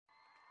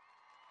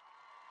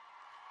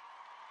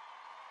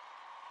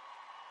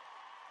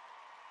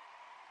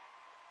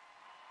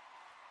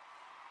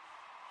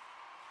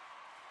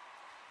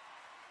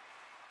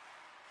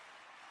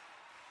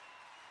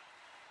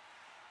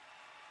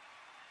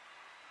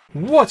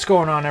What's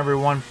going on,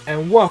 everyone,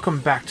 and welcome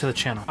back to the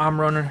channel. I'm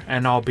Hoenn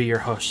and I'll be your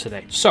host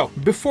today. So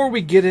before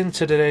we get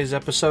into today's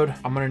episode,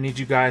 I'm gonna need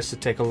you guys to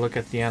take a look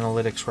at the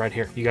analytics right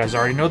here. You guys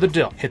already know the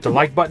deal. Hit the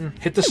like button,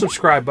 hit the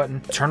subscribe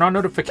button, turn on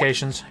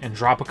notifications, and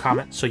drop a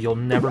comment so you'll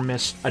never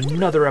miss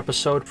another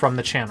episode from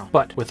the channel.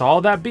 But with all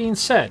that being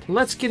said,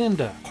 let's get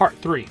into part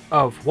 3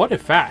 of What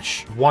If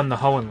Ash Won the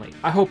Hoenn League.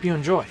 I hope you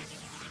enjoy.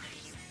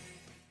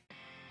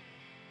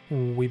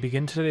 We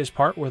begin today's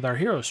part with our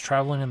heroes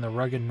traveling in the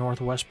rugged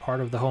northwest part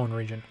of the Hoenn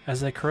region. As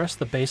they caress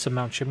the base of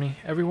Mount Chimney,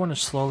 everyone is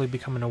slowly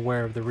becoming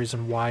aware of the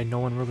reason why no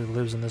one really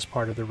lives in this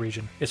part of the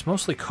region. It's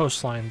mostly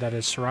coastline that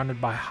is surrounded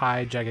by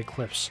high, jagged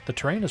cliffs. The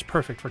terrain is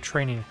perfect for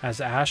training,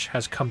 as Ash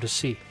has come to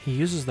see. He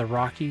uses the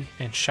rocky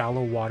and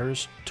shallow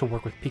waters to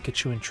work with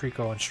Pikachu and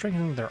Trico on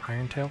strengthening their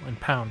Iron Tail and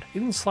Pound.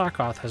 Even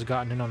Slackoth has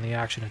gotten in on the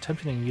action,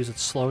 attempting to use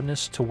its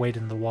slowness to wade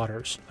in the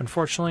waters.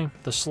 Unfortunately,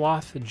 the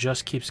Sloth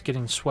just keeps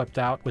getting swept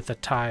out with the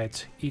tide,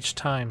 each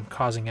time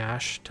causing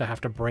Ash to have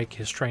to break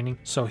his training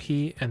so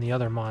he and the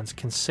other Mons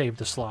can save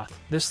the Sloth.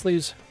 This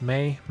leaves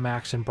May,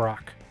 Max, and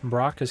Brock.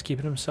 Brock is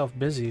keeping himself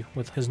busy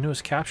with his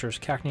newest captures,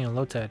 Cacnea and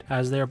Lotad,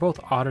 as they are both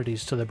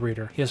oddities to the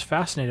breeder. He is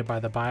fascinated by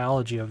the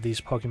biology of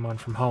these Pokemon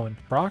from Hoenn.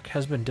 Brock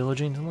has been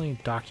diligently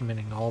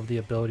documenting all of the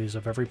abilities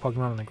of every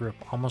Pokemon in the group,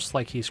 almost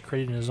like he's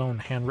creating his own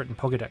handwritten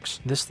Pokedex.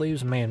 This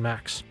leaves May and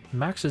Max.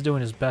 Max is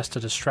doing his best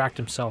to distract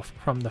himself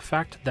from the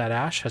fact that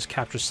Ash has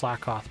captured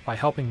Slackoth by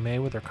helping May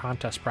with her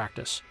contest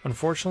practice.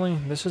 Unfortunately,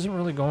 this isn't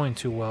really going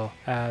too well,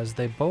 as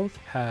they both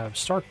have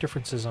stark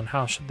differences on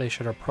how they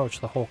should approach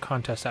the whole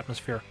contest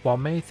atmosphere. While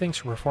May thinks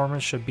her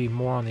performance should be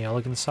more on the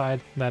elegant side,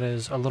 that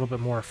is a little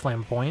bit more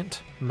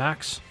flamboyant,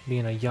 Max,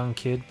 being a young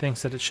kid,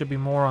 thinks that it should be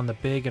more on the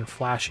big and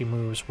flashy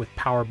moves with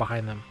power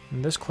behind them.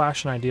 And this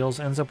clash in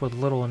ideals ends up with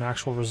little in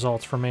actual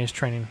results for May's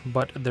training,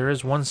 but there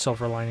is one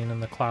silver lining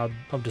in the cloud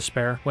of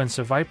despair. When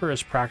Seviper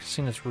is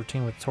practicing its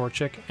routine with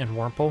Torchic and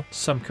Wurmple,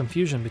 some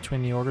confusion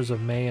between the orders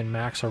of May and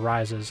Max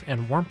arises,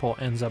 and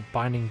Wurmple ends up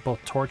binding both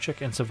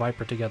Torchic and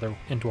Seviper together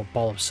into a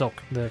ball of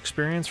silk. The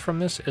experience from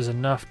this is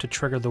enough to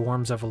trigger the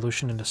worm's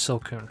evolution into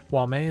Silcoon.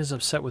 While May is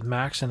upset with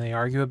Max and they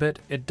argue a bit,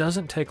 it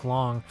doesn't take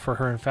long for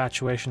her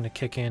infatuation to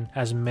kick in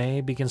as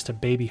May begins to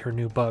baby her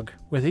new bug.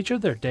 With each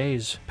of their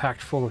days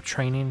packed full of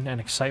training and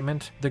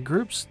excitement, the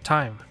group's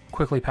time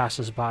quickly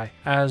passes by,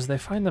 as they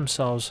find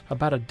themselves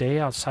about a day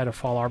outside of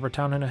Fall Arbor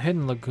Town in a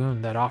hidden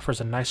lagoon that offers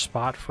a nice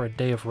spot for a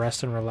day of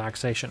rest and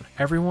relaxation.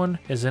 Everyone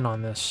is in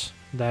on this.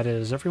 That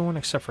is, everyone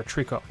except for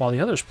Trico. While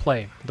the others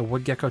play, the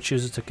wood gecko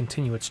chooses to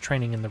continue its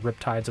training in the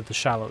riptides of the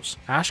shallows.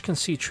 Ash can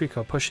see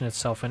Trico pushing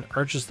itself and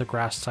urges the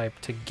grass type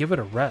to give it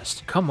a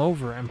rest, come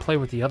over and play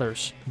with the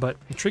others. But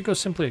Trico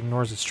simply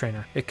ignores its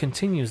trainer. It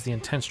continues the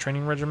intense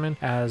training regimen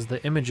as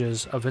the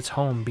images of its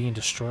home being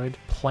destroyed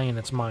play in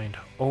its mind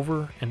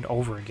over and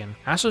over again.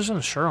 Ash is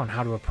unsure on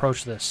how to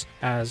approach this,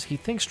 as he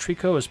thinks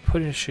Trico is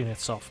pushing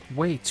itself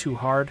way too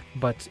hard,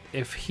 but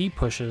if he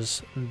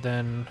pushes,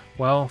 then,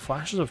 well,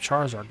 flashes of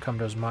Charizard come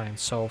to his mind,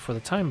 so for the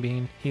time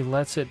being, he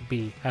lets it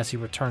be as he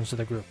returns to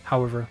the group.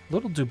 However,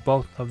 little do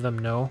both of them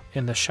know,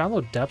 in the shallow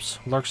depths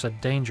lurks a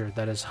danger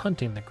that is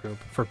hunting the group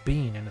for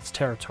being in its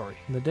territory.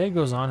 The day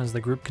goes on as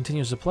the group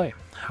continues to play.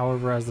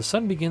 However, as the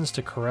sun begins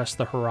to caress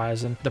the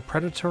horizon, the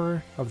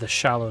predator of the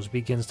shallows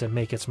begins to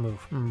make its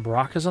move.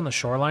 Brock is on the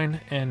shoreline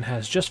and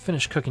has just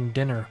finished cooking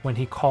dinner when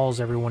he calls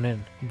everyone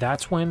in.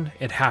 That's when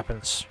it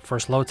happens.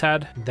 First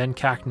Lotad, then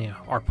Cacnea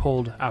are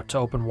pulled out to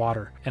open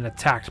water and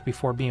attacked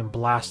before being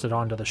blasted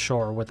onto the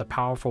shore with a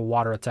powerful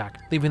water attack,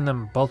 leaving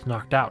them both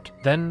knocked out.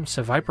 Then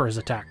Seviper is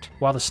attacked.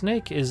 While the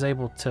snake is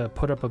able to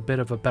put up a bit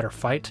of a better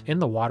fight in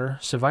the water,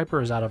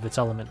 Seviper is out of its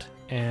element,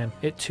 and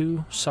it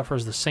too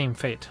suffers the same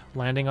fate,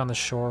 landing on the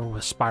shore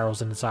with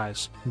spirals in its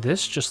eyes.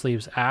 This just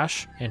leaves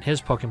Ash and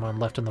his Pokemon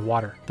left in the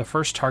water. The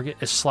first target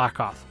is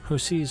Slackoth, who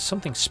sees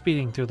something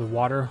speeding through the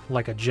water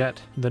like a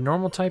jet. The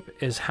normal type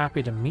is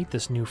happy to meet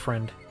this new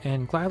friend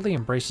and gladly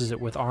embraces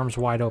it with arms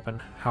wide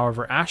open.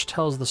 However, Ash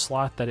tells the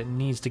Sloth that it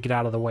needs to get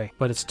out of the way,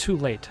 but it's too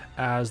late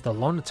as the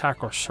lone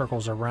attacker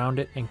circles around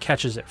it and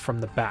catches it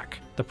from the back.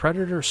 The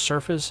predator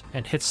surfaces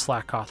and hits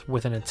Slackoth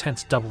with an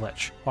intense double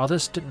edge. While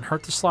this didn't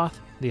hurt the Sloth,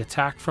 the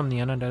attack from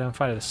the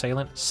unidentified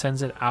assailant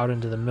sends it out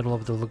into the middle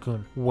of the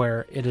lagoon,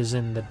 where it is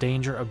in the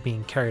danger of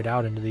being carried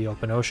out into the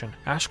open ocean.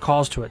 Ash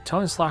calls to it,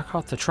 telling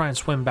Slackoth to try and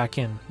swim back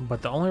in,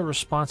 but the only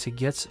response he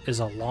gets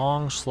is a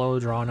long, slow,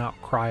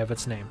 drawn-out cry of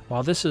its name.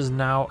 While this is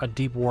now a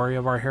deep worry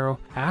of our hero,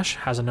 Ash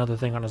has another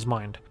thing on his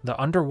mind. The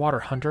underwater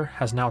hunter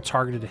has now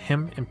targeted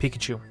him and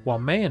Pikachu. While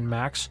May and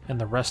Max and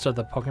the rest of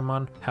the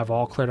Pokemon have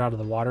all cleared out of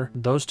the water,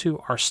 those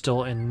two are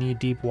still in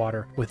knee-deep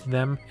water, with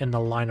them in the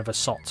line of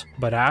assault.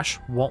 But Ash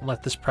won't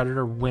let this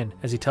predator win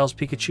as he tells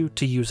Pikachu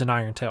to use an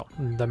Iron Tail.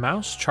 The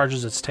mouse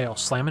charges its tail,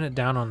 slamming it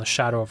down on the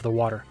shadow of the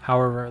water.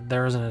 However,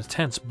 there is an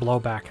intense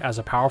blowback as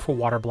a powerful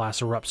water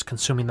blast erupts,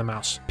 consuming the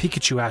mouse.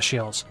 Pikachu, Ash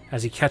yells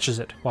as he catches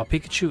it. While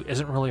Pikachu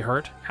isn't really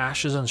hurt,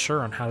 Ash is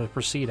unsure on how to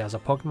proceed as a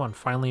Pokemon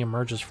finally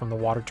emerges from the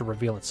water to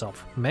reveal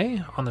itself.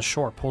 May, on the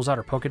shore, pulls out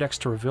her Pokedex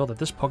to reveal that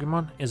this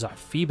Pokemon is a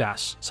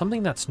Feebas,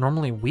 something that's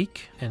normally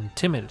weak and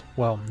timid.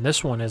 Well,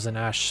 this one isn't,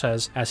 Ash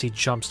says as he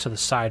jumps to the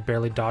side,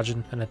 barely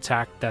dodging an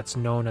attack that's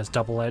known as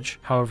Double Edge.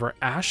 However,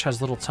 Ash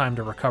has little time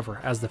to recover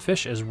as the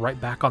fish is right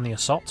back on the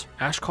assault.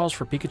 Ash calls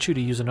for Pikachu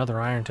to use another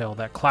Iron Tail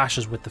that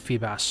clashes with the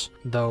Feebas,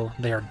 though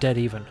they are dead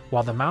even.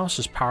 While the mouse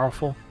is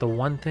powerful, the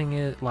one thing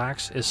it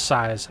lacks is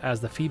size, as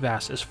the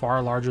Feebas is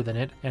far larger than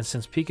it, and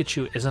since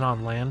Pikachu isn't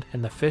on land,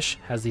 and the fish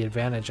has the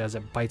advantage as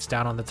it bites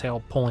down on the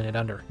tail, pulling it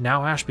under.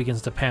 Now Ash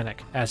begins to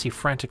panic as he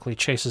frantically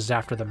chases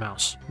after the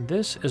mouse.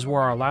 This is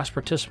where our last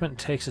participant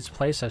takes its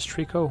place as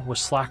Trico, with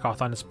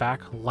Slackoth on its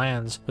back,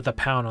 lands with a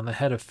pound on the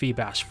head of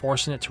Feebas,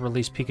 forcing it to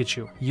release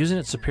Pikachu. Using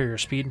its superior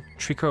speed,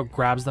 Trico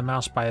grabs the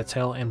mouse by the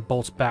tail and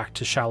bolts back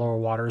to shallower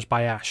waters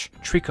by Ash.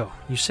 Trico,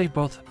 you save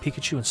both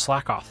Pikachu and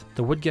Slackoth.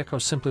 The wood gecko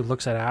simply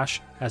looks at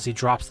Ash as he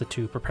drops the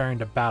two, preparing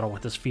to battle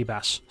with his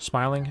Feebas.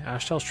 Smiling,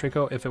 Ash tells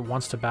Trico if it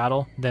wants to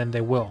battle, then they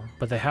will,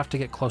 but they have to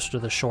get closer to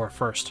the shore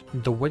first.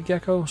 The wood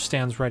gecko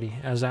stands ready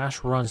as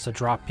Ash runs to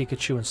drop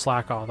Pikachu and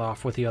Slackoth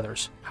off with the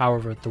others.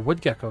 However, the wood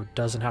gecko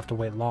doesn't have to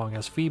wait long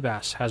as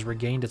Feebas has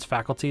regained its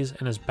faculties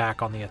and is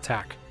back on the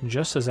attack.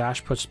 Just as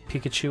Ash puts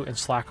Pikachu and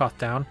Slackoth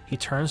down, he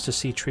turns to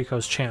see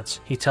Trico's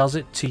chance. He tells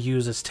it to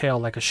use its tail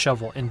like a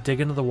shovel and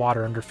dig into the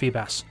water under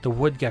Feebas. The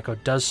wood gecko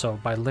does so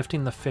by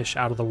lifting the fish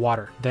out of the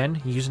water.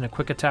 Then, using a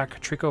quick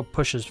attack, Trico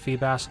pushes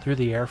Feebas through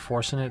the air,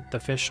 forcing the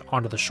fish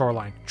onto the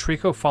shoreline.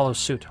 Trico follows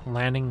suit,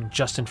 landing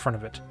just in front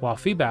of it. While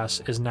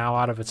Feebas is now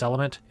out of its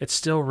element, it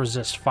still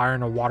resists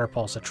firing a water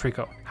pulse at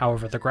Trico.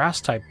 However, the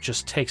grass type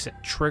just takes it,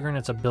 triggering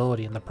its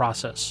ability in the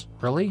process.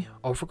 Really?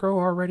 Overgrow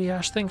already,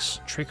 Ash thinks?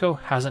 Trico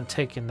hasn't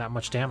taken that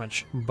much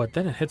damage, but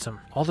then it hits him.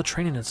 All the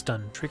training it's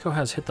done, Trico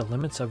has hit the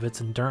limits of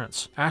its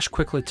endurance. Ash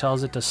quickly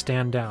tells it to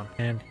stand down,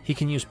 and he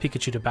can use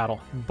Pikachu to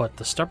battle, but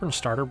the stubborn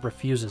starter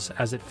refuses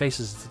as it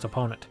faces its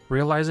opponent.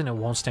 Realizing it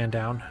won't stand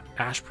down,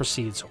 Ash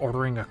proceeds,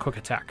 ordering a quick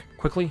attack.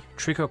 Quickly,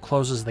 Trico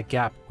closes the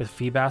gap with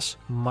Feebas,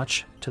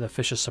 much to the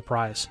fish's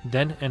surprise.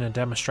 Then, in a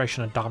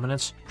demonstration of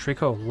dominance,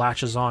 Trico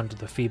latches on to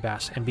the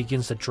Feebas and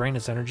begins to drain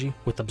its energy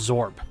with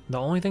Absorb. The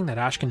only thing that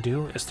Ash can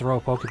do is throw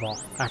a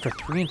Pokeball. After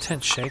 3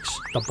 intense shakes,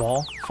 the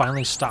ball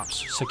finally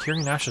stops,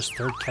 securing Ash's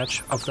third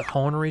catch of the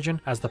Hoenn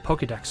region as the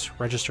Pokedex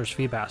registers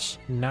Feebas.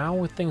 Now,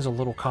 with things a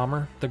little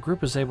calmer, the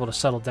group is able to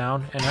settle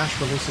down, and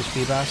Ash releases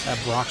Feebas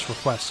at Brock's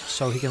request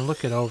so he can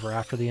look it over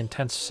after the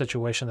intense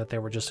situation that they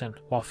were just in.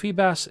 While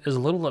Feebas is a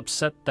little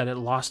upset that it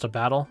lost a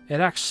battle,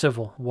 it acts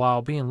civil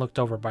while being looked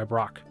over by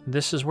Brock.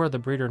 This is where the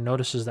breeder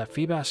notices that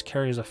Feebas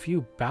carries a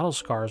few battle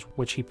scars,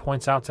 which he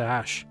points out to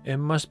Ash. It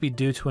must be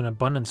due to an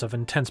abundance of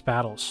intense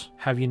battles.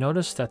 Have you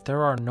noticed that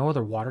there are no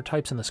other water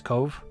types in this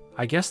cove?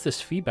 I guess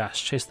this Feebas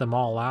chased them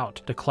all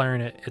out, declaring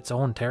it its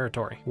own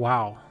territory.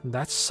 Wow,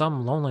 that's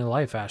some lonely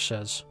life, Ash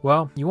says.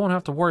 Well, you won't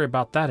have to worry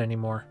about that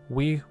anymore.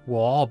 We will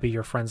all be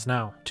your friends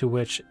now, to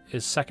which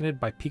is seconded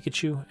by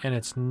Pikachu and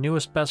its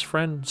newest best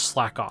friend,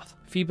 Slackoth.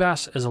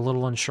 Feebas is a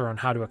little unsure on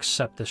how to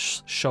accept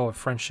this show of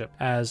friendship,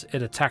 as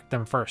it attacked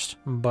them first,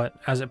 but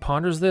as it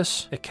ponders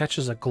this, it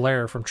catches a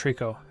glare from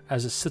Trico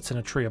as it sits in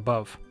a tree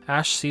above.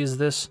 Ash sees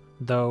this,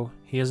 though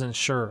he isn't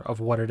sure of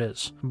what it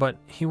is, but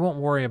he won't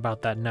worry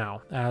about that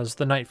now, as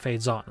the night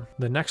fades on.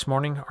 The next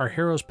morning, our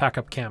heroes pack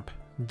up camp.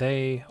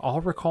 They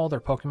all recall their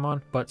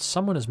Pokemon, but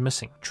someone is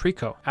missing.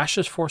 Trico. Ash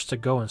is forced to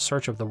go in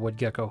search of the wood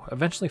gecko,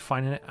 eventually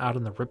finding it out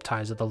in the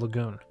riptides of the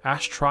lagoon.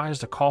 Ash tries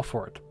to call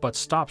for it, but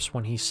stops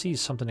when he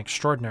sees something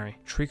extraordinary.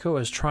 Trico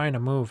is trying to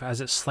move as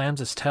it slams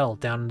its tail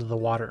down into the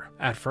water.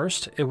 At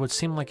first, it would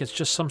seem like it's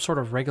just some sort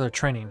of regular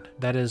training,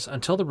 that is,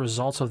 until the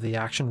results of the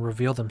action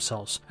reveal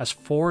themselves, as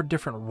 4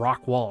 different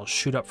rock walls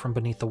shoot up from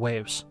beneath the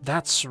waves.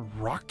 That's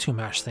Rock Tomb,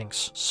 Ash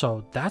thinks.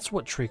 So that's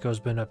what Trico's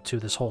been up to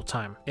this whole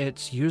time.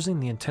 It's using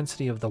the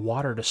intensity of the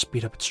water to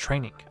speed up its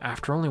training.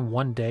 After only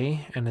 1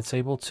 day, and it's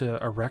able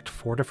to erect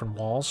 4 different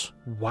walls?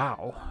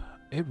 Wow.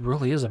 It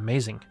really is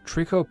amazing.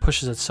 Trico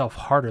pushes itself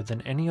harder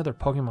than any other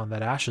Pokemon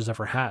that Ash has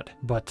ever had,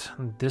 but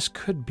this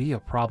could be a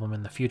problem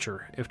in the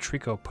future if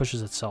Trico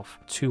pushes itself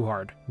too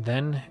hard.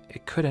 Then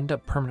it could end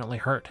up permanently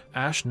hurt.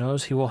 Ash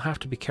knows he will have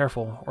to be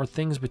careful, or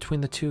things between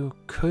the two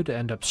could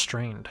end up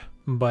strained.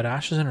 But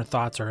Ash's inner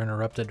thoughts are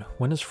interrupted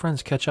when his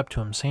friends catch up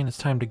to him, saying it's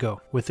time to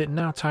go. With it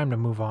now time to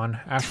move on,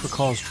 Ash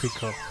recalls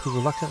Trico, who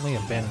reluctantly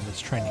abandoned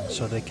its training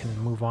so they can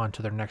move on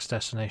to their next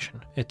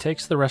destination. It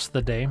takes the rest of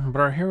the day,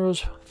 but our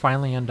heroes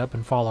finally end up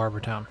in Fall Arbor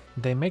Town.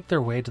 They make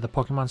their way to the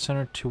Pokemon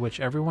Center, to which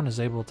everyone is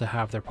able to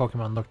have their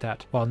Pokemon looked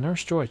at. While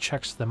Nurse Joy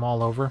checks them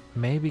all over,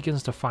 May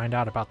begins to find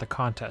out about the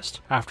contest.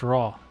 After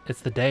all,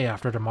 it's the day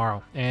after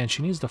tomorrow, and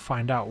she needs to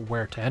find out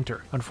where to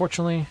enter.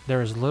 Unfortunately,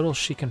 there is little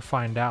she can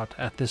find out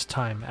at this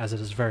time, as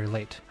it is very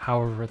late.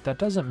 However, that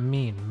doesn't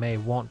mean May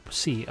won't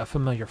see a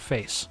familiar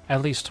face.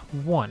 At least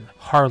one.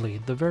 Harley,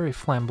 the very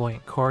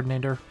flamboyant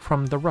coordinator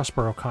from the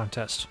Rustboro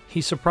contest.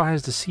 He's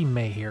surprised to see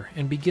May here,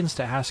 and begins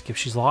to ask if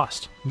she's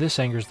lost. This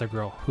angers the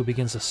girl, who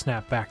begins to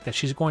snap back that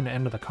she's going to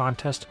enter the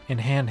contest and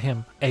hand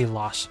him a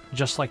loss,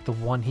 just like the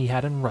one he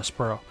had in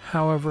Rustboro.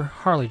 However,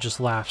 Harley just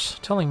laughs,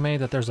 telling May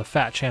that there's a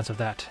fat chance of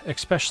that,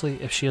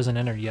 especially if she hasn't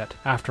entered yet.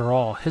 After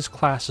all, his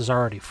class is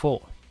already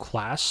full.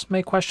 class?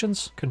 May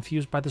questions,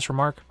 confused by this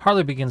remark.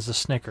 Harley begins to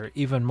snicker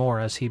even more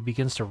as he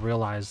begins to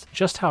realize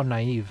just how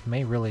naive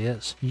May really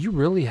is. You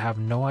really have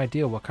no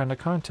idea what kind of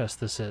contest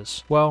this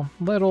is. Well,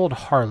 let old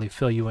Harley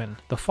fill you in.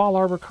 The Fall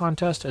Arbor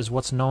contest is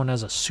what's known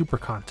as a super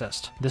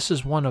contest. This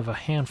is one of a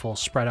handful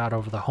spread out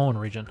over the Hoenn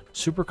region.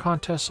 Super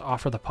contests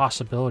offer the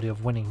possibility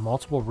of winning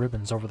multiple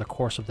ribbons over the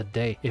course of the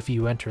day if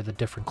you enter the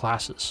different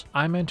classes.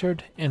 I'm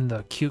entered in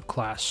the cute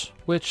class,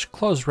 which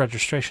closed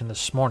registration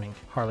this morning.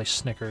 Harley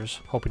snickers,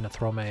 hoping to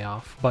throw May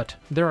off. But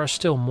there are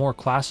still more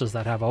classes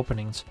that have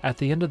openings. At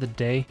the end of the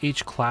day,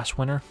 each class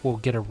winner will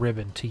get a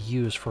ribbon to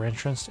use for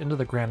entrance into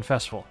the Grand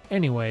Festival.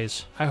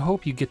 Anyways, I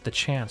hope you get the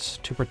chance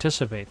to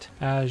participate,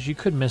 as you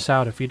could miss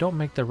out if you don't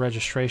make the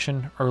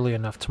registration early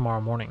enough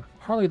tomorrow morning.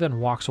 Harley then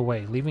walks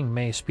away, leaving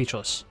May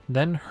speechless.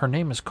 Then her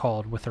name is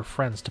called with her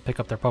friends to pick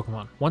up their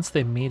Pokemon. Once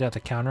they meet at the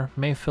counter,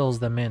 May fills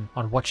them in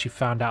on what she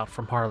found out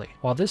from Harley.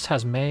 While this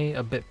has May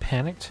a bit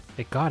panicked,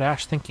 it got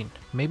Ash thinking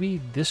maybe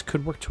this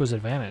could work to his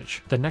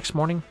advantage. The next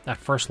morning, at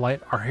first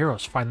light, our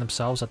heroes find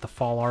themselves at the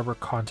Fall Arbor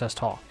Contest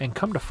Hall, and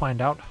come to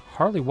find out,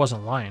 Harley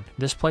wasn't lying.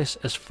 This place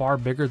is far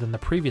bigger than the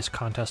previous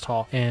contest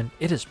hall, and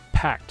it is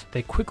packed.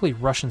 They quickly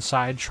rush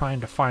inside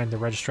trying to find the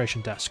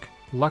registration desk.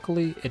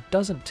 Luckily, it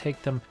doesn't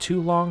take them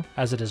too long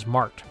as it is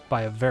marked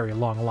by a very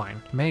long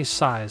line. May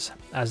sighs,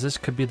 as this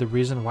could be the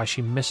reason why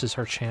she misses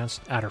her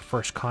chance at her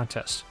first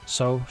contest.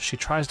 So she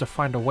tries to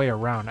find a way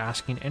around,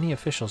 asking any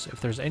officials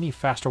if there's any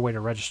faster way to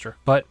register,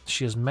 but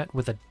she is met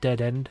with a dead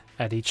end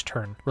at each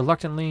turn.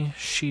 Reluctantly,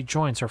 she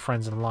joins her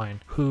friends in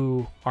line,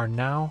 who are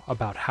now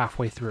about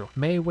halfway through.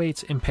 May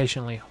waits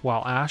impatiently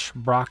while Ash,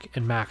 Brock,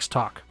 and Max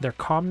talk. Their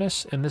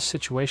calmness in this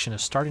situation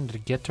is starting to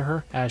get to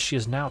her, as she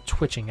is now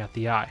twitching at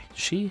the eye.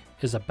 She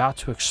is about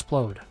to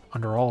explode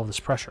under all of this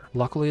pressure.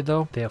 Luckily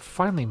though, they have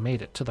finally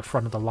made it to the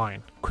front of the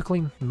line.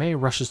 Quickly, May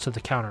rushes to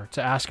the counter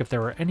to ask if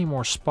there are any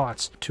more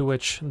spots, to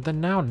which the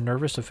now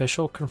nervous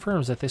official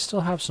confirms that they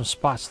still have some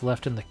spots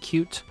left in the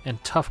cute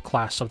and tough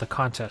class of the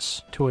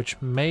contest, to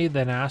which May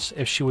then asks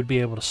if she would be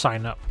able to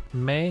sign up.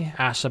 May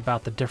asks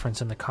about the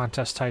difference in the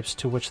contest types,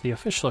 to which the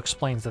official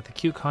explains that the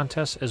cute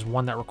contest is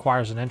one that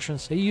requires an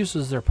entrance. It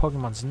uses their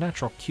Pokemon's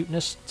natural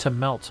cuteness to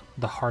melt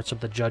the hearts of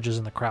the judges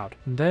in the crowd.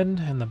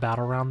 Then, in the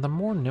battle round, the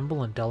more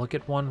nimble and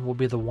delicate one will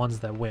be the ones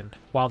that win,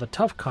 while the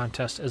tough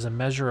contest is a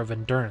measure of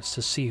endurance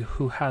to see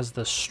who has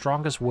the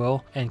strongest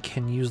will and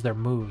can use their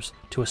moves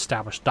to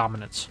establish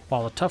dominance.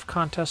 While the tough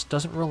contest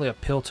doesn't really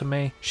appeal to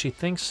May, she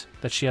thinks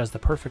that she has the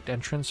perfect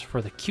entrance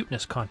for the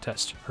cuteness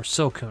contest, her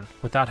Silcoon.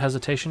 Without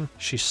hesitation,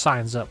 she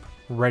signs up,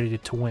 ready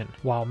to win.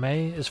 While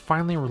May is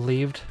finally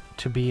relieved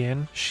to be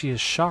in, she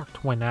is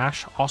shocked when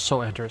Ash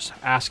also enters,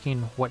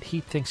 asking what he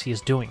thinks he is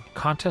doing.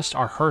 Contests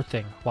are her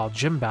thing, while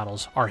gym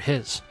battles are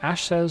his.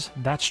 Ash says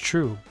that's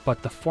true,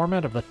 but the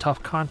format of the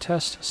tough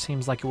contest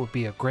seems like it would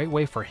be a great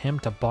way for him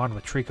to bond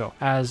with Trico,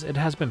 as it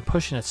has been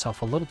pushing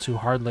itself a little too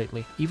hard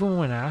lately. Even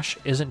when Ash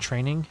isn't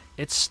training,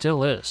 it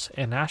still is,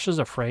 and Ash is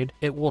afraid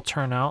it will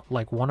turn out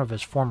like one of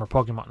his former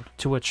Pokemon,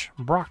 to which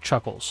Brock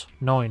chuckles,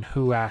 knowing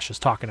who Ash is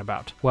talking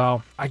about.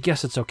 Well, I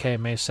guess it's okay,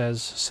 May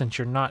says, since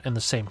you're not in the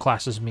same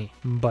class as me.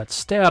 But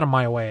stay out of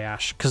my way,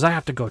 Ash, cause I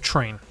have to go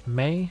train.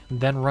 May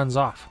then runs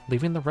off,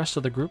 leaving the rest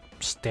of the group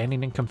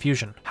standing in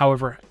confusion.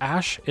 However,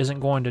 Ash isn't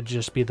going to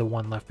just be the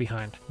one left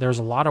behind. There's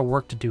a lot of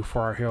work to do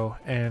for our hero,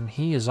 and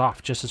he is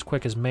off just as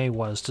quick as May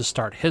was to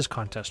start his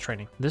contest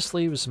training. This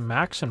leaves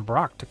Max and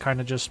Brock to kind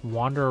of just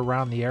wander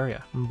around the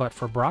area. But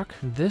for Brock,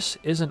 this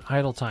isn't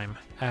idle time,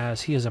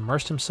 as he has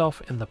immersed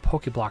himself in the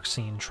Pokeblock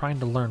scene, trying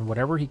to learn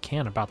whatever he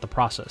can about the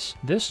process.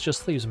 This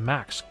just leaves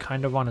Max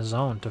kind of on his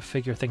own to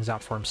figure things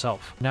out for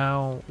himself.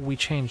 Now we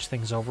change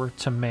things over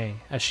to May,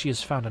 as she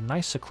has found a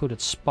nice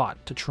secluded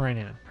spot to train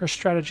in. Her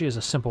strategy is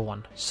a simple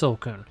one,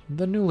 Silcoon.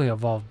 The newly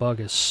evolved bug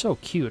is so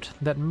cute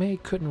that May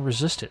couldn't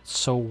resist it,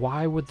 so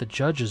why would the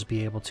judges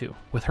be able to?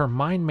 With her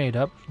mind made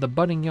up, the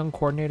budding young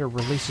coordinator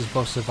releases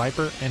both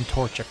Seviper and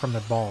Torchic from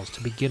their balls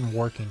to begin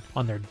working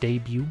on their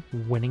debut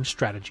winning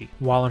strategy.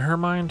 While in her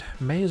mind,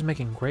 May is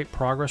making great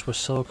progress with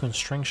Silcoon's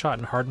string shot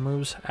and hard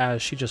moves,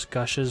 as she just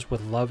gushes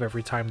with love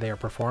every time they are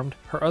performed.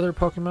 Her other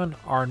Pokemon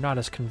are not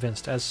as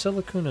convinced, as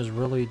Silcoon is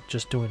really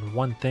just doing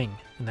one thing,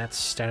 and that's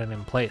standing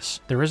in place.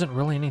 There isn't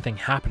really anything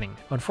happening.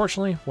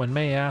 Unfortunately, when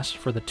May asks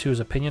for the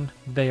two's opinion,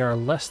 they are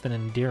less than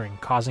endearing,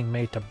 causing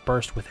May to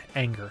burst with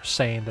anger,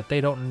 saying that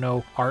they don't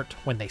know art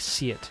when they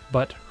see it.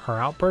 But her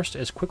outburst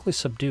is quickly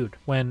subdued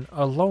when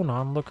a lone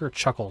onlooker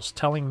chuckles,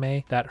 telling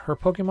May that her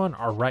Pokemon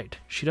are right.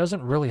 She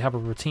doesn't really have a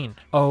routine.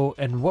 Oh,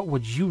 and what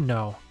would you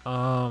know?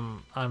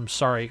 I'm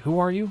sorry, who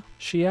are you?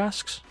 She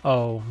asks.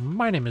 Oh,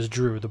 my name is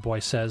Drew, the boy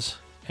says.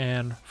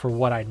 And for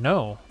what I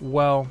know,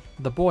 well,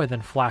 the boy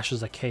then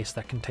flashes a case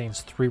that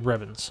contains 3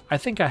 ribbons. I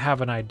think I have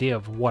an idea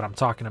of what I'm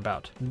talking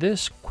about.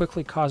 This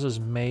quickly causes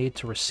May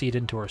to recede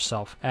into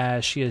herself,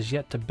 as she has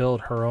yet to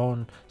build her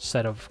own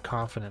set of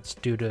confidence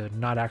due to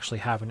not actually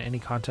having any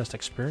contest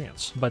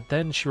experience. But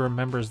then she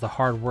remembers the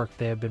hard work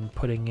they have been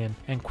putting in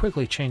and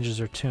quickly changes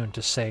her tune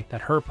to say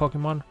that her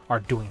Pokemon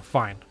are doing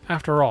fine.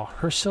 After all,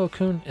 her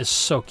Silcoon is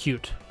so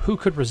cute. Who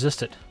could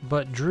resist it?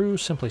 But Drew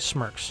simply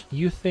smirks.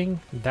 You think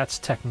that's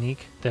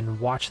technique? Then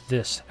watch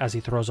this as he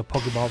throws a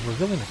Pokeball,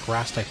 revealing a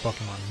Grass-type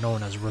Pokemon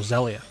known as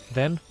Roselia.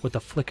 Then, with a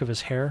flick of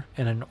his hair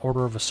and an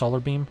order of a solar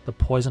beam, the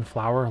poison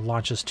flower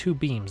launches 2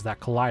 beams that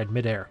collide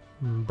midair,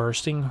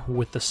 bursting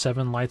with the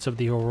 7 lights of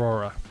the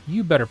aurora.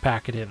 You better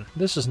pack it in.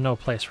 This is no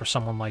place for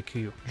someone like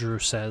you, Drew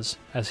says,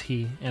 as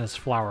he and his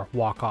flower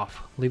walk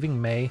off, leaving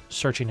May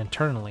searching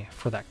internally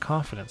for that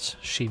confidence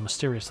she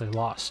mysteriously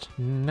lost.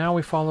 Now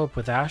we follow up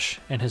with Ash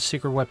and his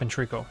secret weapon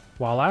Trico.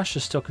 While Ash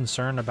is still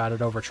concerned about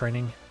it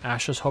overtraining,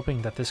 Ash is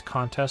hoping that this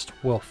contest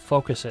will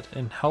focus it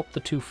and help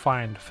the two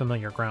find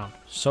familiar ground.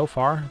 So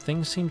far,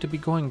 things seem to be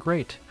going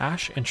great.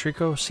 Ash and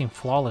Trico seem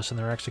flawless in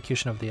their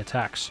execution of the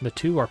attacks. The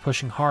two are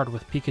pushing hard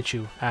with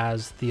Pikachu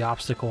as the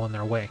obstacle in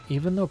their way.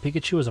 Even though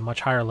Pikachu is a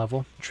much higher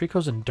level,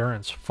 Trico's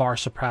endurance far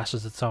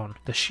surpasses its own.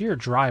 The sheer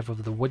drive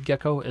of the wood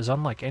gecko is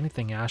unlike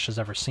anything Ash has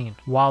ever seen.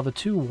 While the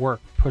two work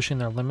pushing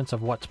their limits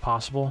of what's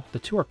possible, the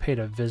two are paid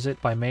a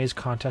visit by May's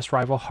contest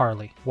rival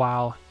Harley.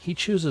 While he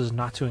chooses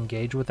not to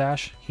engage with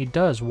Ash, he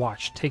does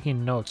watch,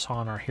 taking notes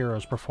on our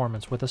hero's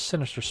performance with a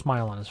sinister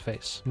smile on his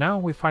face. Now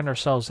we find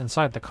ourselves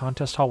inside the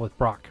contest hall with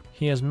Brock.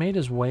 He has made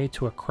his way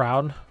to a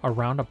crowd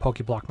around a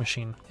Pokeblock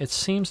machine. It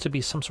seems to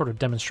be some sort of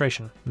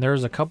demonstration. There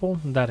is a couple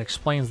that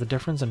explains the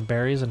difference in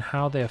berries and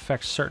how they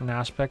affect certain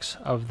aspects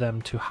of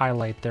them to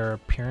highlight their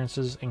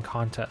appearances in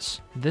contests.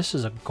 This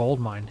is a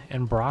goldmine,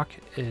 and Brock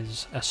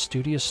is a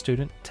studious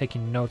student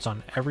taking notes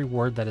on every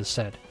word that is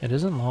said. It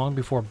isn't long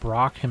before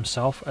Brock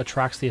himself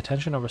attracts the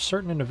attention of a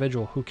certain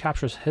individual who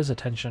captures his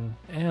attention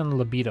and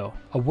libido.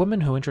 A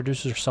woman who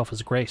introduces herself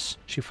as Grace.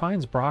 She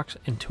finds Brock's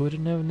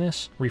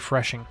intuitiveness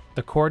refreshing.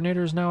 The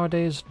coordinators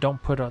nowadays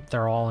don't put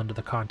their all into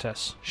the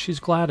contests. She's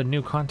glad a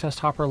new contest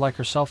hopper like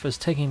herself is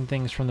taking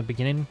things from the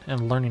beginning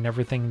and learning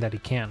everything that he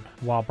can.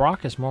 While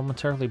Brock is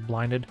momentarily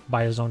blinded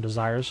by his own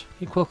desires,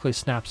 he quickly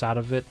snaps out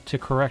of it to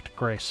correct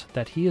Grace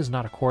that he is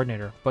not a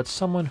coordinator, but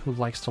someone who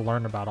likes to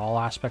learn about all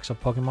aspects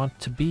of Pokemon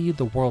to be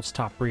the world's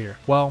top breeder.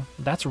 Well,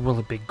 that's a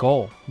really big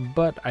goal,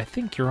 but I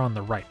think you're on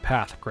the right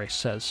path, Grace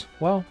says.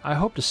 Well, I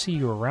hope to see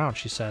you around,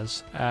 she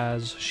says,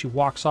 as she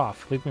walks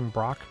off, leaving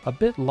Brock a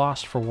bit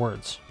lost for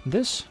words.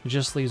 This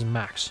just leaves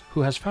Max,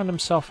 who has found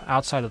himself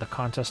outside of the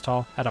contest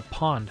hall at a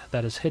pond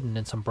that is hidden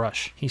in some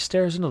brush. He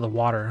stares into the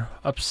water,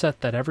 upset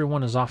that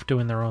everyone is off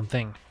doing their own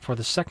thing. For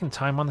the second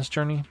time on this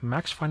journey,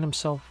 Max finds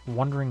himself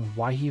wondering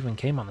why he even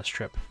came on this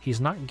trip. He's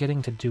not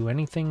getting to do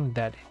anything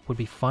that would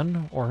be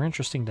fun or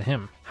interesting to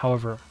him.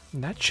 However,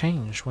 that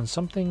changed when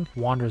something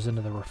wanders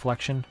into the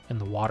reflection in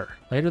the water.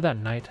 Later that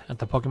night at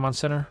the Pokemon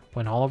Center,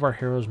 when all of our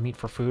heroes meet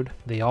for food,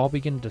 they all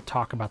begin to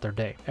talk about their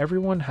day.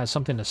 Everyone has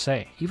something to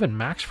say, even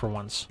Max for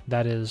once.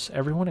 That is,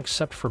 everyone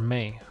except for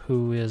May,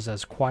 who is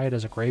as quiet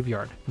as a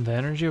graveyard. The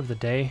energy of the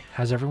day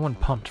has everyone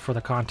pumped for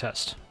the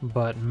contest,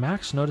 but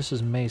Max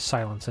notices May's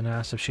silence and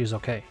asks if she's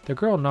okay. The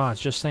girl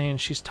nods, just saying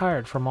she's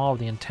tired from all of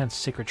the intense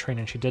secret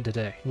training she did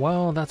today.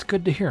 Well, that's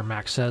good to hear,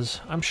 Max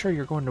says. I'm sure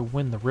you're going to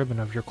win the ribbon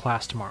of your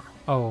class tomorrow.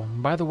 Oh,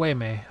 by the way,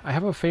 May, I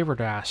have a favor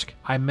to ask.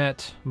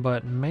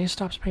 But May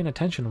stops paying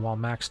attention while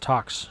Max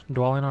talks,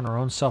 dwelling on her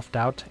own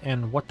self-doubt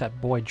and what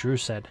that boy Drew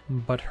said.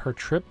 But her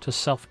trip to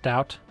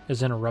self-doubt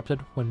is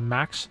interrupted when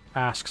Max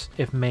asks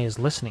if May is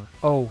listening.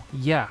 Oh,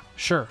 yeah,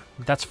 sure,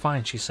 that's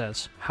fine, she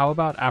says. How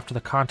about after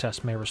the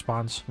contest, May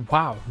responds.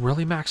 Wow,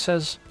 really, Max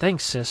says?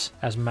 Thanks, sis,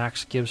 as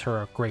Max gives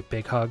her a great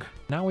big hug.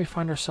 Now we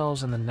find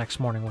ourselves in the next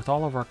morning with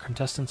all of our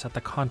contestants at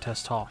the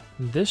contest hall.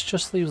 This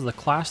just leaves the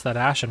class that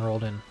Ash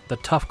enrolled in, the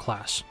Tough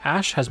class.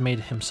 Ash has made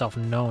himself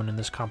known in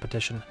this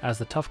competition, as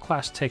the Tough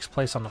class takes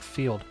place on a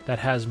field that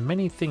has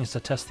many things to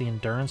test the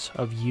endurance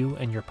of you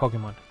and your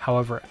Pokemon.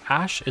 However,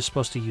 Ash is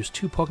supposed to use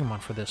 2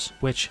 Pokemon for this,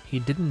 which he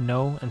didn't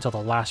know until the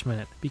last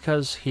minute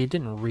because he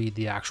didn't read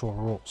the actual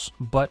rules.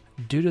 But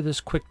due to this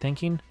quick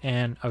thinking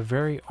and a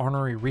very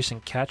ornery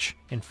recent catch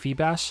in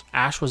Feebas,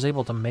 Ash was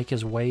able to make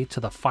his way to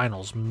the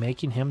finals,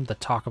 making him the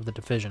talk of the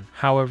division.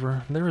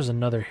 However, there is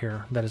another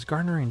here that is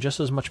garnering just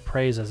as much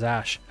praise as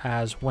Ash,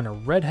 as when a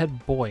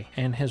redhead boy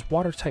and his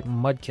water-type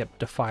Mudkip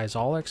defies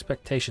all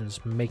expectations,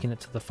 making it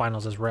to the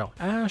finals as well.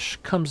 Ash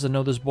comes to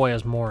know this boy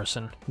as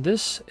Morrison.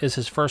 This is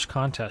his first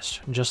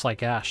contest, just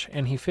like Ash,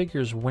 and he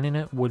figures winning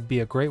it would be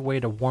a great way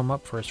to warm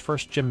up for his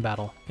first gym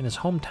battle in his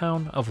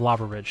hometown of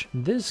Lava Ridge.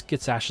 This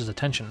gets Ash's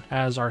attention,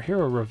 as our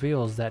hero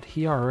reveals that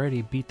he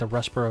already beat the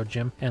Rustboro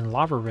gym and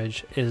Lava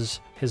Ridge is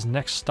his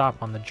next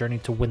stop on the journey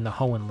to win the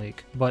Hoenn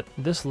League. But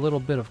this little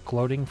bit of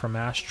gloating from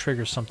Ash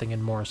triggers something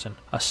in Morrison,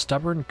 a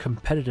stubborn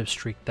competitive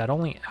streak that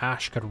only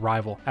Ash could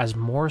rival, as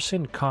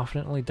Morrison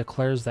confidently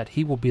declares that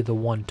he will be the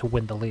one to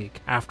win the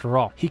league. After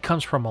all, he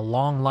comes from a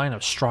long line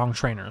of strong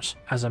trainers.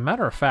 As a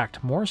matter of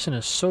fact, Morrison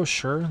is so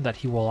sure that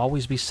he will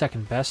always be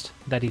second best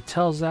that he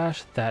tells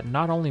Ash that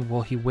not only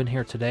will he win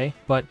here today,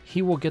 but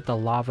he will get the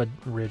Lava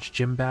Ridge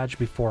gym badge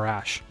before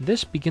Ash.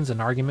 This begins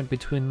an argument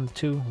between the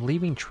two,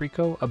 leaving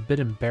Trico a bit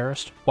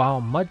embarrassed,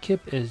 while Mudkip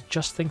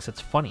just thinks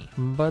it's funny.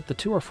 But the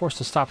two are forced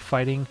to stop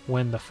fighting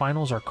when the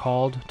finals are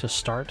called to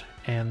start,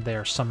 and they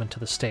are summoned to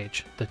the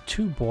stage. The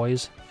two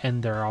boys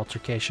end their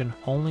altercation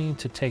only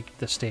to take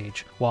the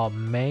stage, while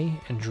May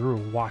and Drew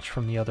watch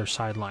from the other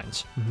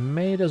sidelines.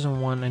 May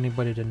doesn't want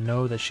anybody to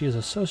know that she is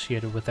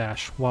associated with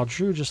Ash, while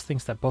Drew just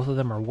thinks that both of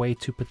them are way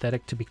too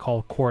pathetic to be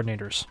called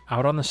coordinators.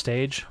 Out on the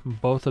stage,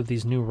 both of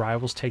these new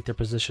rivals take their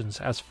positions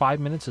as 5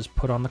 minutes is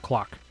put on the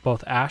clock.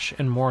 Both Ash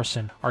and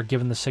Morrison are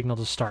given the signal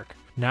to start.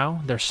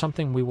 Now, there's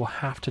something we will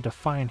have to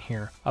define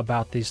here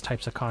about these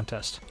types of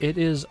contests. It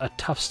is a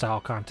tough style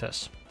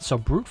contest, so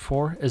brute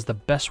force is the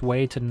best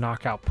way to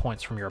knock out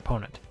points from your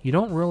opponent. You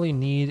don't really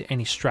need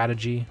any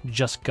strategy,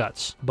 just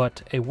guts,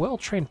 but a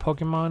well-trained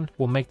Pokemon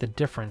will make the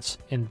difference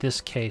in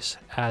this case,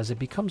 as it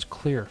becomes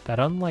clear that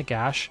unlike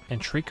Ash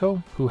and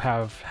Trico, who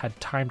have had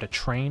time to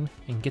train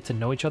and get to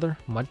know each other,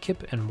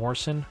 Mudkip and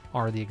Morrison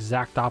are the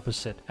exact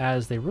opposite,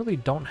 as they really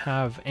don't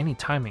have any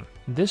timing.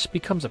 This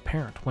becomes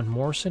apparent when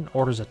Morrison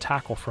orders a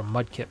tackle from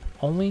Mudkip,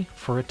 only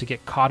for it to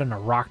get caught in a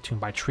rock tomb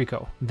by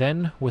Trico.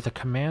 Then, with a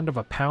command of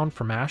a pound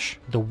from Ash,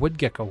 the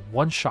Woodgecko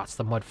one-shots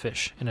the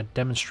Mudfish in a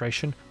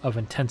demonstration of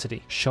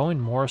intensity, showing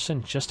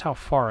Morrison just how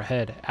far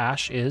ahead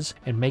Ash is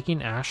and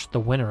making Ash the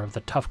winner of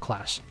the tough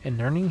class,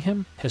 and earning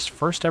him his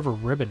first ever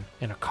ribbon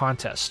in a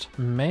contest.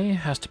 May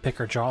has to pick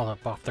her jaw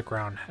up off the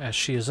ground as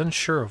she is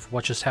unsure of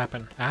what just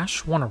happened.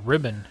 Ash won a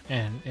ribbon,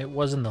 and it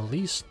was in the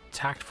least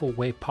tactful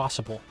way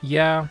possible.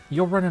 Yeah,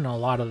 you'll run into a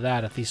lot of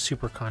that at these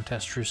super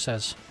contests, Drew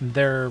says.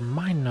 They're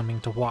mind-numbing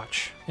to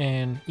watch,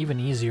 and even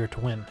easier to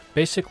win.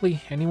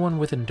 Basically, anyone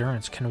with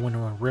endurance can win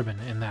a ribbon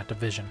in that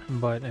division,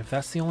 but if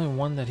that's the only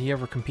one that he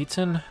ever competes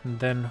in,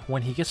 then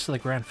when he gets to the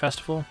Grand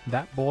Festival,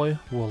 that boy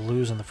will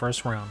lose in the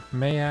first round.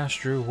 May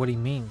asks Drew what he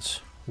means.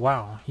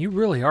 Wow, you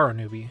really are a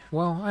newbie.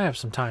 Well, I have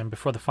some time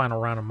before the final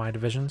round of my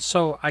division,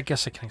 so I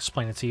guess I can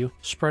explain it to you.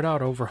 Spread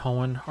out over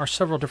Hoenn are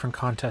several different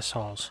contest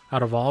halls.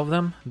 Out of all of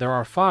them, there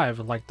are 5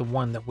 like the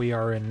one that we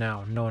are in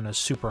now, known as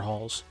Super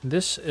Halls.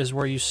 This is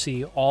where you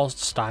see all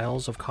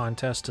styles of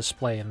contests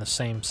display in the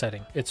same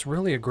setting. It's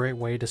really a great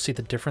way to see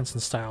the difference in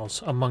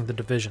styles among the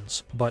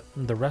divisions, but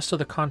the rest of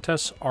the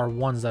contests are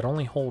ones that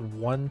only hold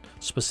one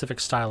specific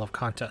style of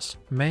contest.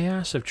 May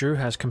asks if Drew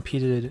has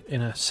competed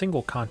in a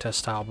single contest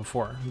style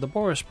before. The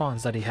boy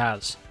responds that he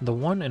has. The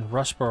one in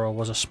Rustboro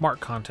was a smart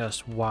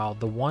contest, while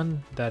the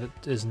one that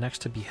is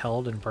next to be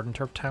held in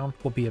Burdenturf Town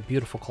will be a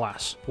beautiful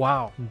class.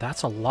 Wow,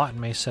 that's a lot,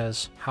 May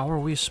says. How are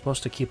we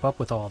supposed to keep up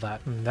with all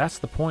that? That's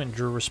the point,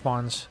 Drew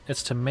responds.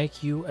 It's to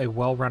make you a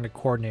well-rounded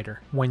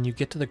coordinator. When you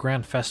get to the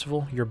Grand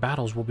Festival, your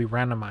battles will be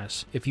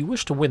randomized. If you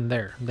wish to win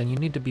there, then you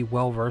need to be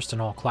well-versed in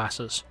all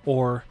classes.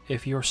 Or,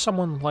 if you're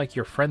someone like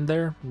your friend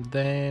there,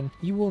 then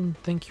you will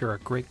think you're a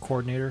great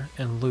coordinator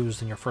and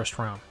lose in your first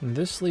round.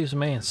 This leaves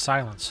May in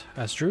silence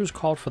as Drew is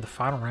called for the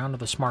final round of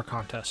the Smart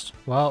Contest.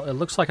 Well, it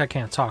looks like I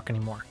can't talk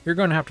anymore. You're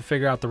going to have to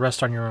figure out the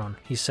rest on your own,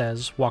 he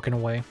says, walking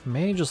away.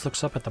 May just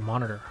looks up at the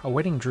monitor,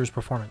 awaiting Drew's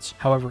performance.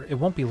 However, it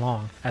won't be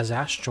long, as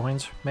Ash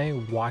joins May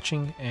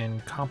watching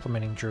and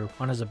complimenting Drew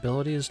on his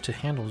abilities to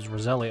handle his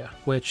Roselia,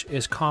 which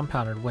is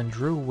compounded when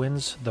Drew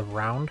wins the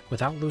round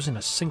without losing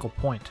a single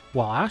point.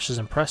 While Ash is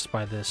impressed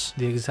by this,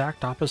 the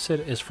exact opposite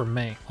is for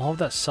May. All of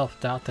that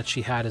self-doubt that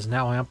she had is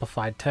now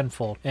amplified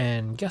tenfold,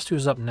 and guess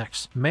who's up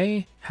next?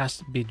 May has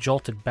to be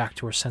jolted back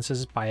to her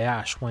senses by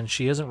Ash when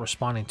she isn't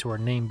responding to her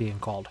name being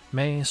called.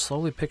 May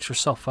slowly picks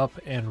herself up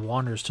and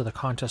wanders to the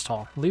contest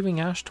hall, leaving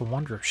Ash to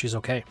wonder if she's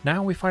okay.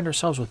 Now we find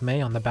ourselves with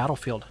May on the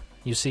battlefield.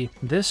 You see,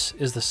 this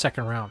is the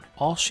second round.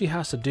 All she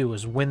has to do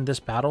is win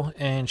this battle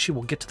and she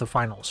will get to the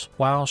finals.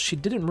 While she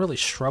didn't really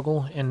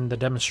struggle in the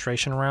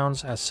demonstration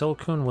rounds, as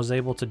Silcoon was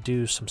able to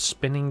do some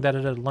spinning that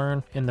it had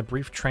learned in the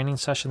brief training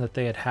session that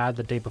they had had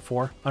the day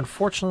before,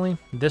 unfortunately,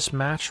 this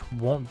match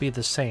won't be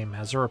the same,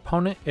 as her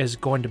opponent is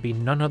going to be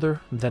none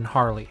other than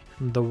Harley,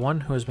 the one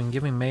who has been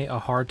giving May a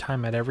hard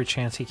time at every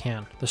chance he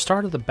can. The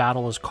start of the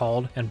battle is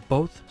called, and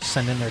both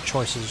send in their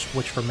choices,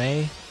 which for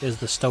May is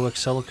the stoic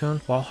Silcoon,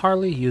 while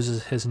Harley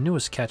uses his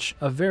newest catch,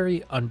 a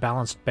very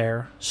unbalanced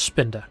bear,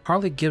 Spinda.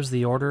 Harley gives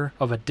the order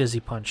of a Dizzy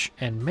Punch,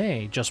 and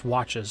May just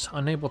watches,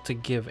 unable to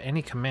give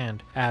any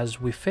command, as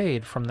we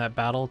fade from that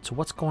battle to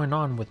what's going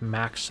on with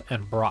Max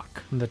and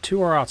Brock. The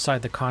two are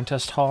outside the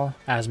contest hall,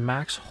 as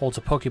Max holds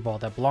a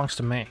Pokeball that belongs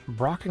to May.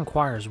 Brock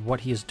inquires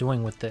what he is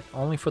doing with it,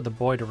 only for the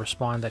boy to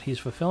respond that he's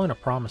fulfilling a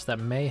promise that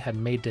May had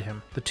made to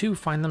him. The two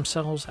find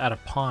themselves at a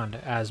pond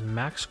as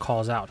Max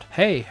calls out,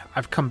 "Hey,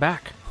 I've come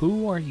back."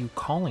 "Who are you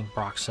calling?"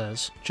 Brock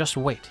says. "Just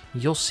wait,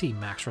 you'll see,"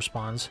 Max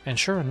responds, and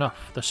sure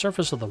enough, the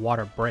surface of the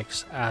water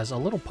breaks as a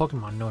little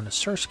Pokemon known as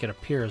Surskit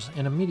appears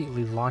and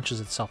immediately launches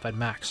itself at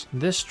Max.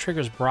 This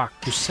triggers Brock,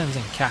 who sends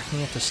in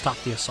Cacnea to stop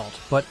the assault,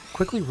 but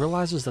quickly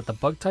realizes that the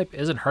bug type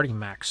isn't hurting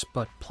Max,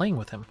 but playing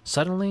with him.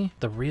 Suddenly,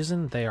 the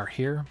reason they are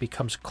here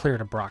becomes clear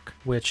to Brock,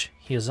 which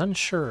he he is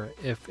unsure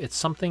if it's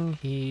something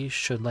he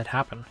should let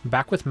happen.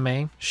 Back with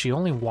May, she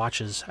only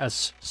watches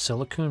as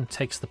Silicune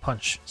takes the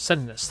punch,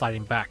 sending it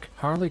sliding back.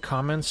 Harley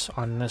comments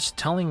on this,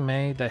 telling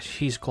May that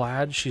he's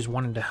glad she's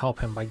wanting to help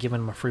him by giving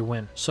him a free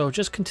win. So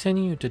just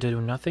continue to do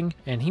nothing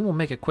and he will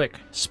make it quick.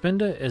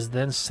 Spinda is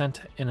then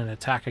sent in an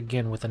attack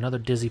again with another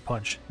dizzy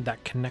punch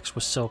that connects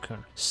with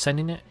Silicune,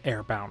 sending it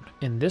airbound.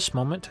 In this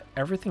moment,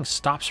 everything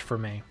stops for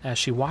May as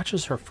she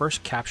watches her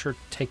first capture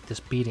take this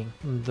beating.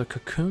 The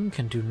cocoon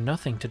can do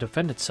nothing to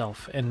defend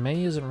itself, and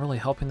May isn't really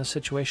helping the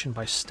situation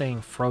by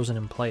staying frozen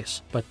in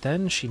place. But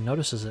then she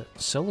notices it.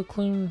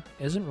 Silicune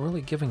isn't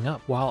really giving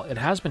up. While it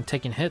has been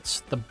taking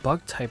hits, the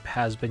bug type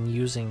has been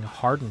using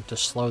Harden to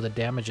slow the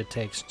damage it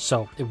takes,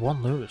 so it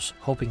won't lose,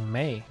 hoping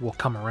May will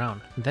come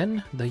around.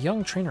 Then the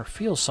young trainer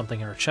feels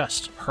something in her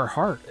chest. Her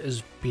heart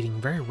is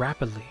beating very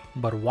rapidly.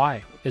 But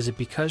why? Is it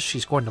because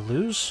she's going to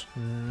lose?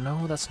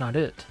 No, that's not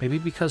it. Maybe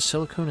because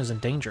Silicune is in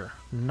danger.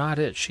 Not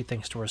it, she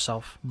thinks to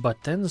herself. But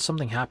then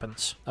something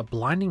happens. A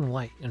blinding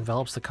light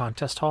envelops the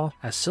contest hall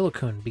as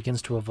Silicune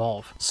begins to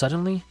evolve.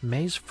 Suddenly,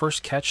 May's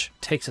first catch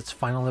takes its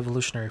final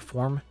evolutionary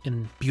form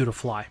in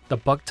Beautifly. The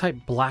bug type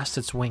blasts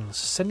its wings,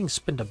 sending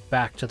Spinda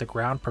back to the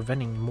ground,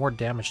 preventing more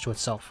damage to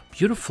itself.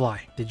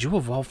 Beautifly, did you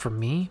evolve for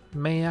me?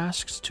 May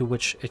asks, to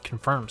which it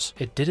confirms.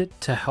 It did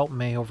it to help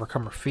May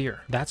overcome her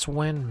fear. That's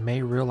when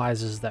May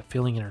realizes that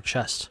feeling in her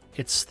chest.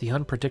 It's the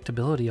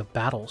unpredictability of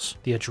battles,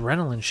 the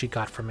adrenaline she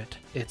got from it.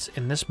 It's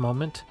in this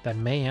moment that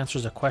May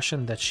answers a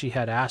question that she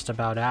had asked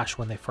about Ash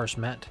when they first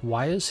met.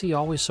 Why is he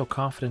always so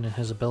confident in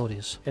his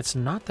abilities? It's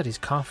not that he's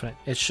confident,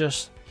 it's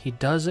just he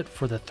does it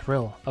for the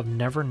thrill of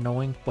never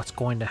knowing what's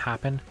going to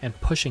happen and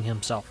pushing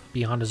himself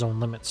beyond his own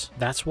limits.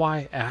 That's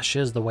why Ash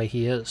is the way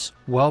he is.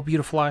 Well,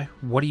 Beautifly,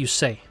 what do you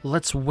say?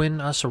 Let's win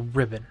us a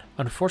ribbon.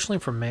 Unfortunately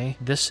for May,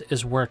 this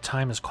is where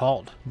time is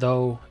called.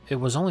 Though it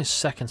was only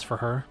seconds for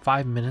her,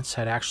 5 minutes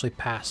had actually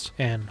passed,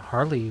 and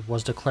Harley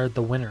was declared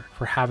the winner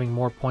for having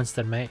more points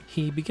than May.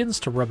 He begins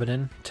to rub it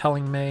in,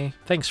 telling May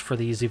thanks for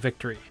the easy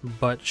victory,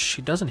 but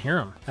she doesn't hear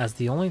him, as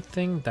the only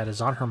thing that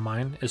is on her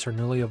mind is her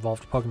newly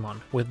evolved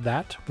Pokemon. With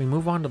that, we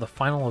move on to the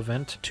final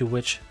event, to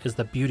which is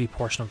the beauty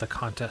portion of the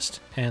contest,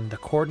 and the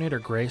coordinator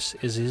Grace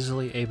is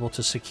easily able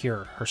to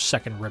secure her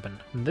second ribbon.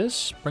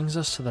 This brings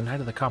us to the night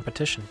of the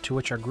competition, to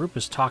which our group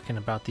is talking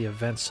about the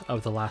events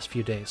of the last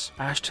few days.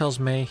 Ash tells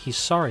May he's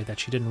sorry that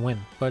she didn't win,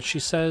 but she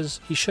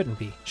says he shouldn't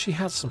be. She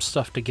has some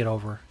stuff to get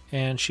over,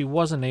 and she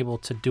wasn't able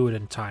to do it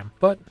in time.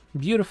 But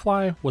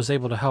Beautifly was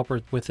able to help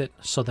her with it,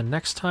 so the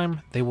next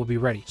time they will be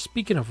ready.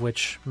 Speaking of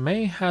which,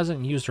 May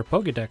hasn't used her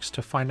Pokédex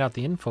to find out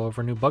the info of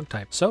her new bug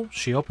type, so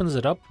she opens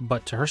it up,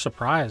 but to her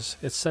surprise,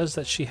 it says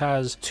that she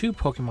has 2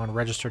 Pokemon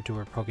registered to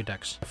her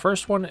Pokédex. The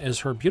first one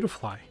is her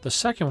Beautifly. The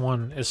second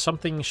one is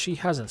something she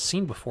hasn't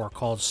seen before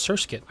called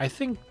Surskit. I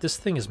think this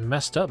thing is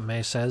messed up,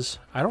 May says.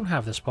 I don't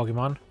have this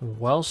Pokemon.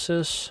 Well,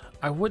 sis,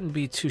 I wouldn't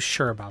be too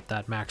sure about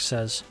that, Max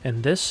says.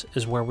 And this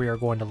is where we are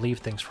going to leave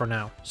things for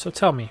now. So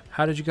tell me,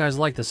 how did you guys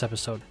like this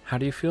episode? How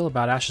do you feel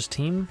about Ash's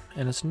team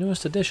and its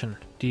newest addition?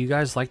 Do you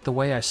guys like the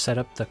way I set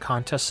up the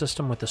contest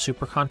system with the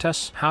super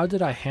contests? How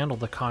did I handle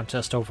the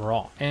contest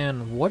overall?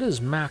 And what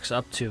is Max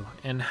up to?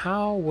 And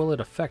how will it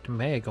affect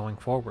May going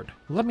forward?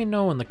 Let me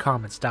know in the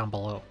comments down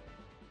below.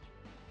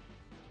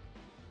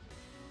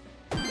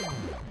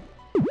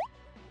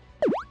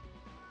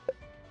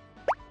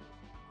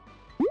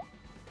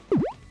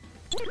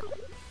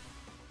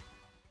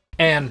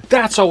 And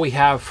that's all we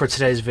have for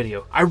today's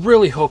video. I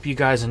really hope you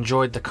guys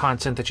enjoyed the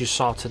content that you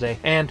saw today,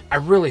 and I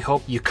really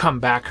hope you come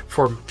back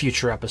for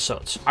future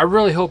episodes. I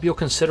really hope you'll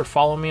consider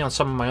following me on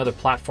some of my other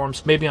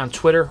platforms, maybe on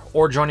Twitter,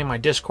 or joining my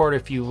Discord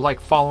if you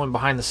like following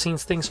behind the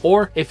scenes things,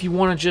 or if you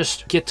want to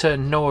just get to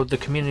know the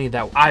community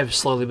that I've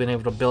slowly been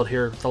able to build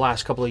here the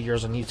last couple of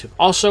years on YouTube.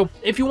 Also,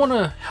 if you want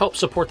to help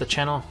support the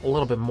channel a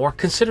little bit more,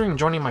 considering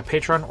joining my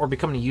Patreon or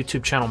becoming a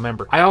YouTube channel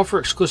member. I offer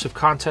exclusive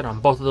content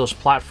on both of those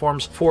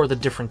platforms for the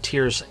different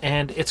tiers,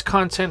 and it's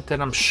content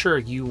that I'm sure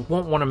you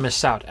won't want to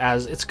miss out,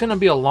 as it's going to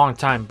be a long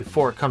time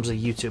before it comes to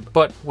YouTube.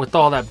 But with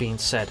all that being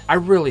said, I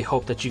really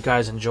hope that you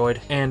guys enjoyed,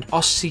 and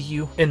I'll see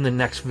you in the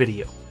next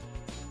video.